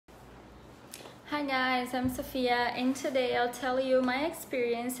Hi guys, I'm Sophia and today I'll tell you my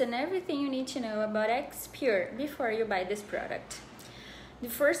experience and everything you need to know about Exipure before you buy this product. The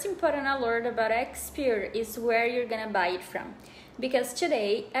first important alert about Exipure is where you're gonna buy it from, because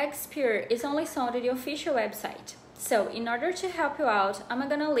today Exipure is only sold at the official website. So in order to help you out, I'm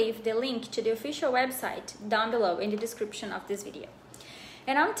gonna leave the link to the official website down below in the description of this video.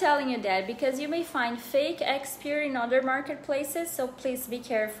 And I'm telling you that because you may find fake Exipure in other marketplaces, so please be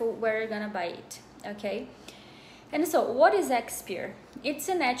careful where you're gonna buy it, okay? And so, what is Exipure? It's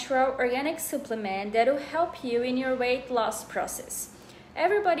a natural organic supplement that will help you in your weight loss process.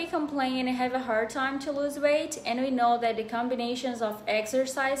 Everybody complain and have a hard time to lose weight, and we know that the combinations of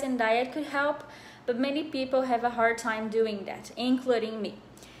exercise and diet could help, but many people have a hard time doing that, including me.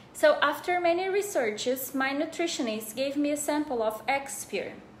 So after many researches, my nutritionist gave me a sample of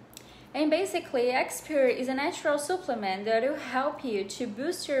Exipure. And basically, Exipure is a natural supplement that will help you to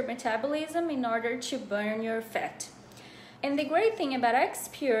boost your metabolism in order to burn your fat. And the great thing about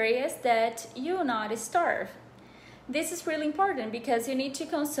Exipure is that you will not starve. This is really important because you need to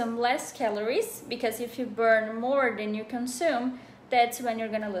consume less calories, because if you burn more than you consume, that's when you're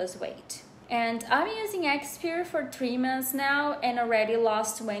gonna lose weight. And I'm using Exipure for 3 months now and already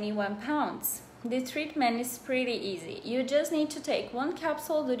lost 21 pounds. The treatment is pretty easy. You just need to take 1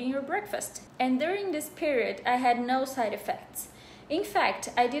 capsule during your breakfast. And during this period, I had no side effects. In fact,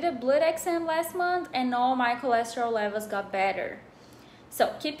 I did a blood exam last month and all my cholesterol levels got better.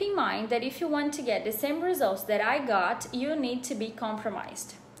 So keep in mind that if you want to get the same results that I got, you need to be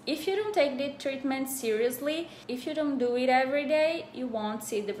compromised. If you don't take the treatment seriously, if you don't do it every day, you won't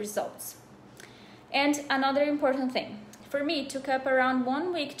see the results. And another important thing, for me it took up around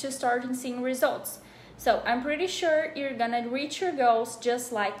 1 week to start seeing results. So I'm pretty sure you're gonna reach your goals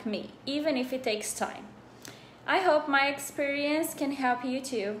just like me, even if it takes time. I hope my experience can help you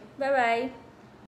too. Bye bye.